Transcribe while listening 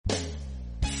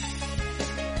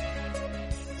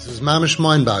This is mamish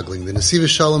mind-boggling. The Nesiv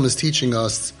Shalom is teaching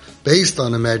us, based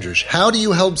on a medrash, how do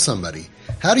you help somebody?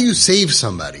 How do you save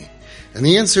somebody? And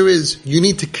the answer is, you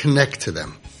need to connect to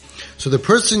them. So the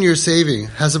person you're saving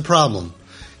has a problem.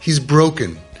 He's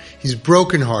broken. He's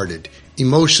brokenhearted,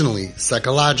 emotionally,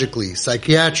 psychologically,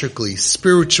 psychiatrically,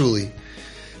 spiritually.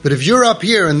 But if you're up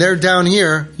here and they're down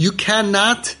here, you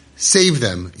cannot save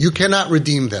them. You cannot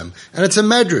redeem them. And it's a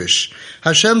medrash.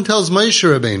 Hashem tells Moshe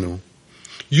Rabbeinu,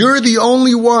 you're the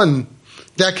only one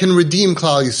that can redeem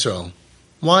Klal Yisrael.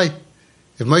 Why?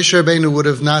 If Moshe Rabbeinu would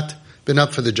have not been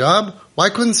up for the job, why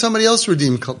couldn't somebody else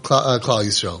redeem Klal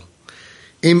Yisrael?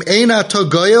 Im eina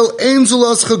togoyel, ein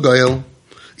zulascha goyel.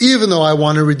 Even though I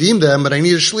want to redeem them, but I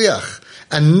need a shliach.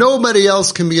 And nobody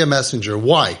else can be a messenger.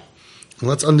 Why? And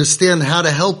let's understand how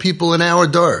to help people in our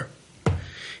door.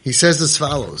 He says as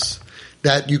follows,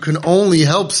 that you can only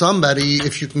help somebody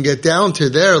if you can get down to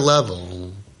their level.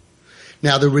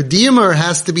 Now the Redeemer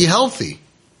has to be healthy.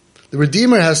 The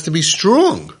Redeemer has to be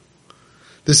strong.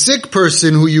 The sick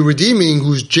person who you're redeeming,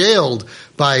 who's jailed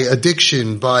by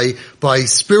addiction, by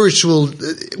spiritual,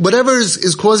 whatever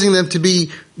is causing them to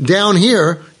be down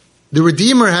here, the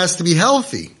Redeemer has to be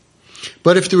healthy.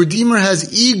 But if the Redeemer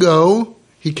has ego,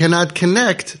 he cannot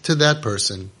connect to that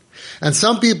person. And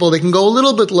some people, they can go a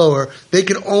little bit lower. They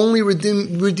can only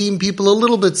redeem people a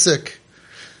little bit sick.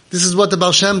 This is what the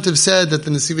Baal Shem Tov said, that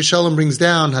the Nesiv Shalom brings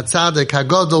down, HaTzadik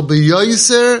HaGadol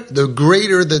B'Yoyser, the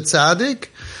greater the Tzadik,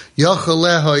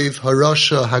 Yachalehoiv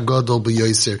Harasha HaGadol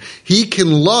B'Yoyser. He can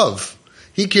love.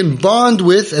 He can bond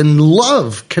with and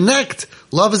love, connect.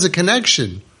 Love is a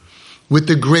connection with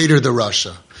the greater the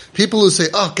Rasha. People who say,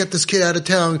 oh, get this kid out of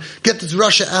town, get this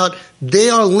Rasha out, they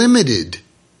are limited.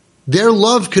 Their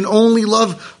love can only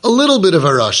love a little bit of a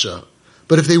Rasha.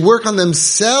 But if they work on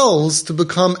themselves to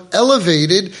become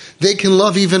elevated, they can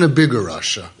love even a bigger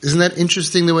Rasha. Isn't that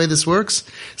interesting the way this works?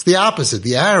 It's the opposite.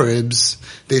 The Arabs,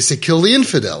 they say kill the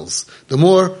infidels. The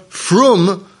more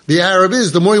frum the Arab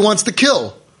is, the more he wants to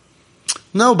kill.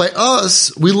 No, by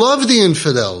us, we love the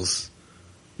infidels.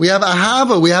 We have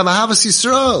ahava, we have ahavas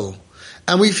Yisrael.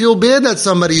 And we feel bad that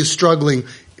somebody is struggling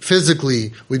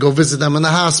physically. We go visit them in the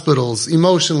hospitals,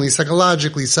 emotionally,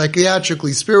 psychologically,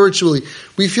 psychiatrically, spiritually.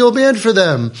 We feel bad for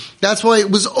them. That's why it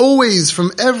was always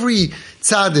from every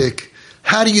tzaddik,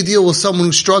 how do you deal with someone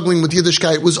who's struggling with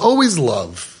Yiddishkeit? It was always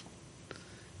love.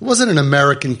 It wasn't an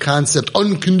American concept,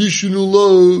 unconditional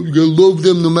love. You love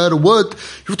them no matter what.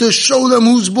 You have to show them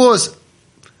who's boss.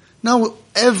 No,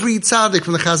 every tzaddik,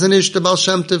 from the Chazon Ish to Baal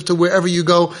Shem Tov to wherever you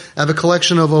go, have a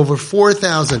collection of over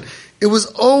 4,000. It was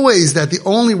always that the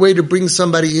only way to bring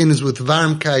somebody in is with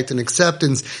varmkeit and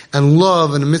acceptance and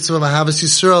love and a mitzvah of ahavas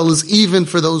Yisrael is even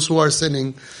for those who are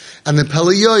sinning. And the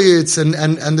Pele Yoyitz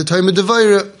and the Talmud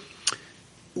Devaira.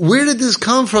 Where did this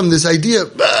come from, this idea?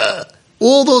 Bah!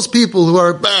 All those people who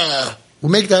are, bah, who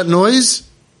make that noise,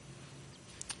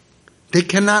 they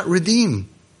cannot redeem.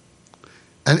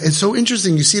 And it's so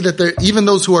interesting. You see that even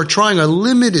those who are trying are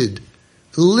limited.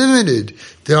 Limited.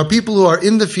 There are people who are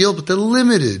in the field, but they're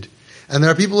limited. And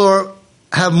there are people who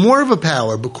have more of a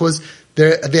power because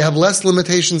they have less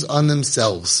limitations on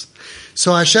themselves.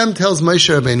 So Hashem tells Moshe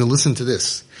Rabbeinu, listen to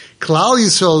this. Klal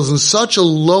Yisrael is in such a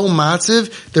low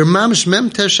matziv, they're mamish mem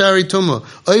teshari tuma,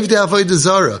 oivdei avodah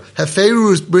zara,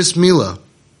 haferu bris milah.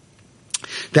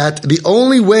 That the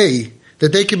only way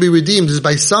that they can be redeemed is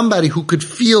by somebody who could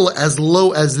feel as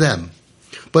low as them.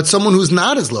 But someone who's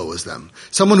not as low as them.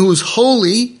 Someone who is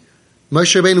holy.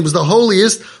 Moshe Rabbeinu was the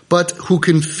holiest, but who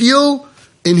can feel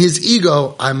in his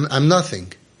ego, I'm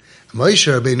nothing. Moshe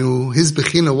Rabbeinu, his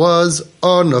bechina was,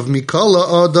 Anav Mikol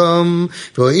Adam,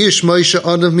 V'Ish Moshe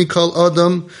Anav Mikol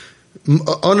Adam,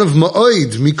 Anav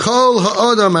Ma'oid, Mikol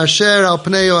Ha'adam Asher Al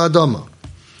Pnei Adama.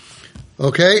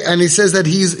 Okay? And he says that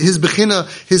his bechina,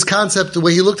 his concept, the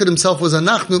way he looked at himself was,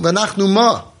 Anachnu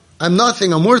Ma. I'm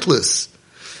nothing, I'm worthless.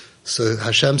 So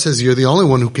Hashem says, you're the only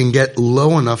one who can get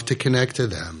low enough to connect to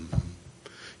them.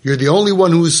 You're the only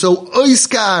one who is so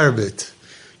oiskarbit.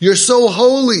 You're so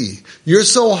holy. You're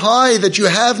so high that you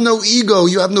have no ego.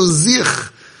 You have no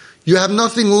zich. You have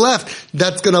nothing left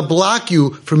that's going to block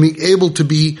you from being able to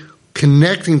be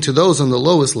connecting to those on the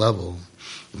lowest level.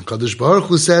 Kadosh Baruch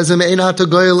Hu says, "Em einat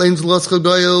goyel ein zlosch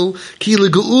goyel, ki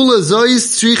legeula zois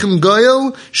tzrichem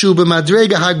goyel, shu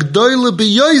b'madrega hagdoyle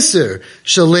b'yoyser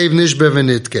shalev nishber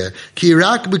v'nitke, ki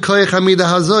rak b'koyach hamida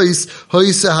hazois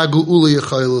hoyse hageula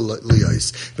yechoyle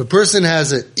liyois." If a person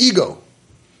has an ego,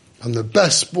 I'm the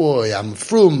best boy, I'm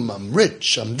frum, I'm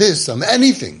rich, I'm this, I'm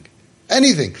anything,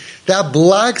 that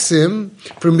blocks him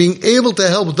from being able to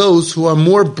help those who are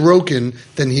more broken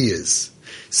than he is.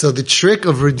 So the trick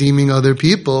of redeeming other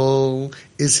people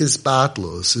is his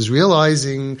batlus, is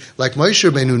realizing, like Moshe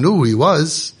Rabbeinu knew who he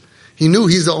was. He knew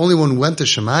he's the only one who went to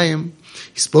Shemayim.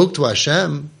 He spoke to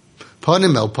Hashem,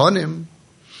 panim el panim.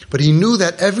 But he knew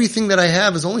that everything that I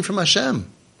have is only from Hashem.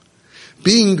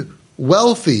 Being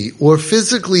wealthy or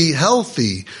physically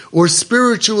healthy or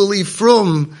spiritually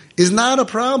frum is not a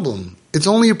problem. It's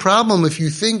only a problem if you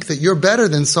think that you're better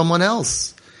than someone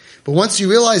else. But once you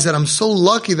realize that I'm so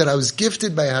lucky that I was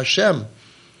gifted by Hashem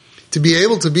to be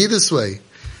able to be this way,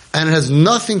 and it has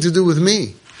nothing to do with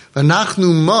me.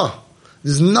 V'nachnu ma.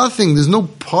 There's no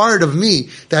part of me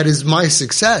that is my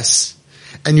success.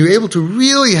 And you're able to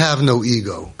really have no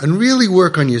ego and really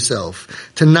work on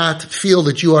yourself to not feel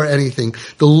that you are anything.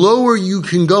 The lower you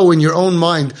can go in your own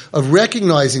mind of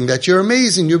recognizing that you're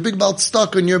amazing, you're big bal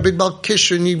tzedakah and you're big bal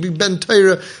kisher and you're big ben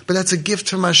Torah, but that's a gift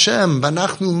from Hashem.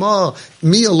 V'nachnu ma.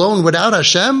 Me alone without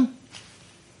Hashem?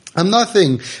 I'm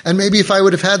nothing. And maybe if I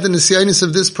would have had the nisyanis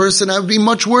of this person, I would be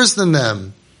much worse than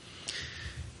them.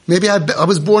 Maybe I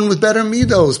was born with better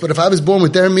midos, but if I was born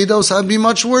with their midos, I'd be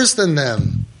much worse than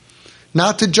them.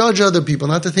 Not to judge other people,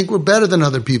 not to think we're better than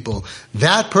other people.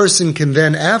 That person can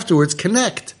then afterwards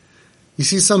connect. You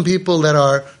see some people that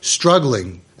are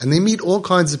struggling, and they meet all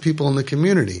kinds of people in the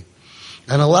community.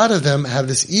 And a lot of them have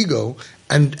this ego,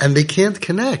 and they can't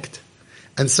connect.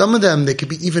 And some of them, they could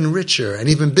be even richer, and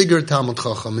even bigger Talmud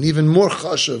Chacham, and even more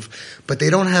chashuv, but they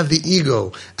don't have the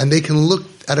ego, and they can look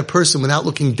at a person without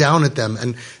looking down at them,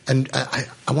 and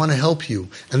I want to help you.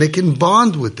 And they can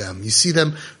bond with them. You see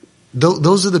them.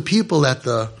 Those are the people that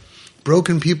the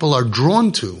broken people are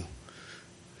drawn to.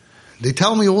 They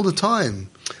tell me all the time.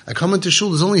 I come into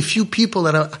shul, there's only a few people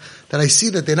that I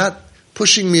see that they're not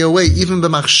pushing me away, even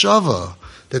b'machshava,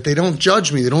 that they don't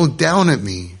judge me, they don't look down at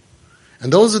me.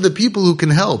 And those are the people who can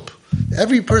help.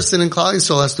 Every person in Klal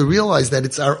Yisrael has to realize that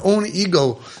it's our own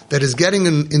ego that is getting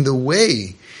in the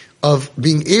way of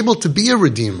being able to be a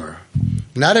redeemer.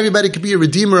 Not everybody can be a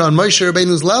redeemer on Moshe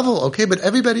Rabbeinu's level, okay, but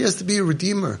everybody has to be a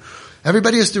redeemer.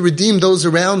 Everybody has to redeem those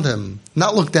around them,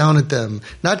 not look down at them,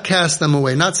 not cast them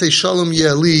away, not say Shalom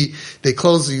Yehali. They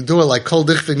close your door like Kol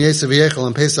Dichvin Yosef Yechel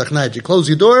on Pesach night. You close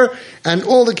your door and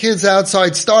all the kids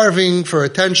outside starving for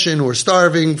attention or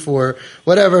starving for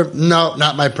whatever. No,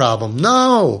 not my problem.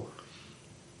 No.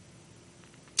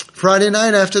 Friday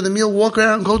night after the meal, walk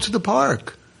around and go to the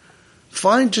park.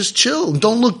 Fine, just chill.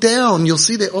 Don't look down. You'll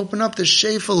see they open up the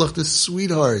sheifelach, the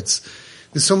sweethearts.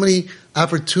 There's so many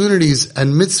opportunities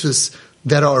and mitzvahs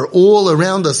that are all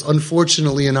around us,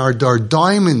 unfortunately, and are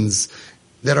diamonds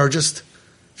that are just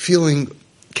feeling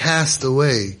cast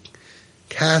away,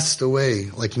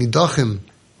 like nidachim.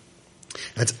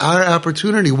 That's our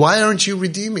opportunity. Why aren't you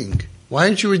redeeming? Why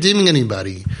aren't you redeeming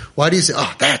anybody? Why do you say,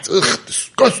 that's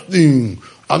disgusting.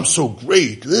 I'm so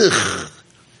great.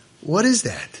 What is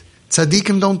that?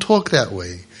 Tzaddikim don't talk that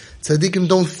way. Tzaddikim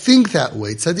don't think that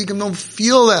way. Tzaddikim don't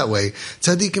feel that way.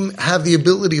 Tzaddikim have the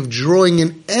ability of drawing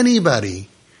in anybody,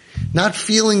 not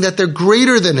feeling that they're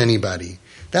greater than anybody.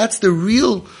 That's the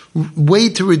real way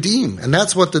to redeem. And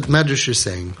that's what the Medrash is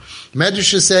saying.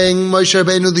 Medrash is saying, Moshe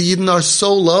Rabbeinu, the Yidden are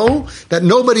so low that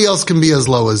nobody else can be as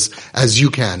low as you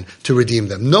can to redeem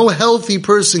them. No healthy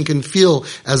person can feel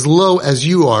as low as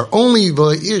you are. Only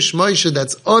Va'ish Moshe,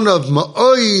 that's Anav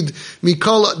Ma'oid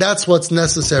Mikala, that's what's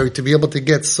necessary to be able to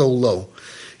get so low.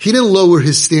 He didn't lower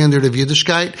his standard of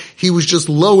Yiddishkeit. He was just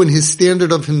low in his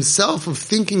standard of himself, of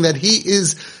thinking that he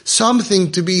is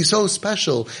something to be so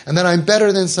special and that I'm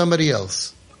better than somebody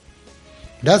else.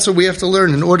 That's what we have to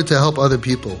learn in order to help other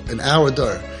people in our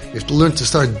dar. We have to learn to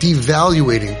start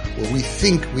devaluating what we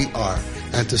think we are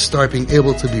and to start being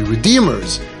able to be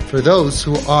redeemers for those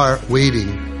who are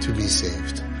waiting to be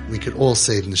saved. We could all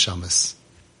save neshamas.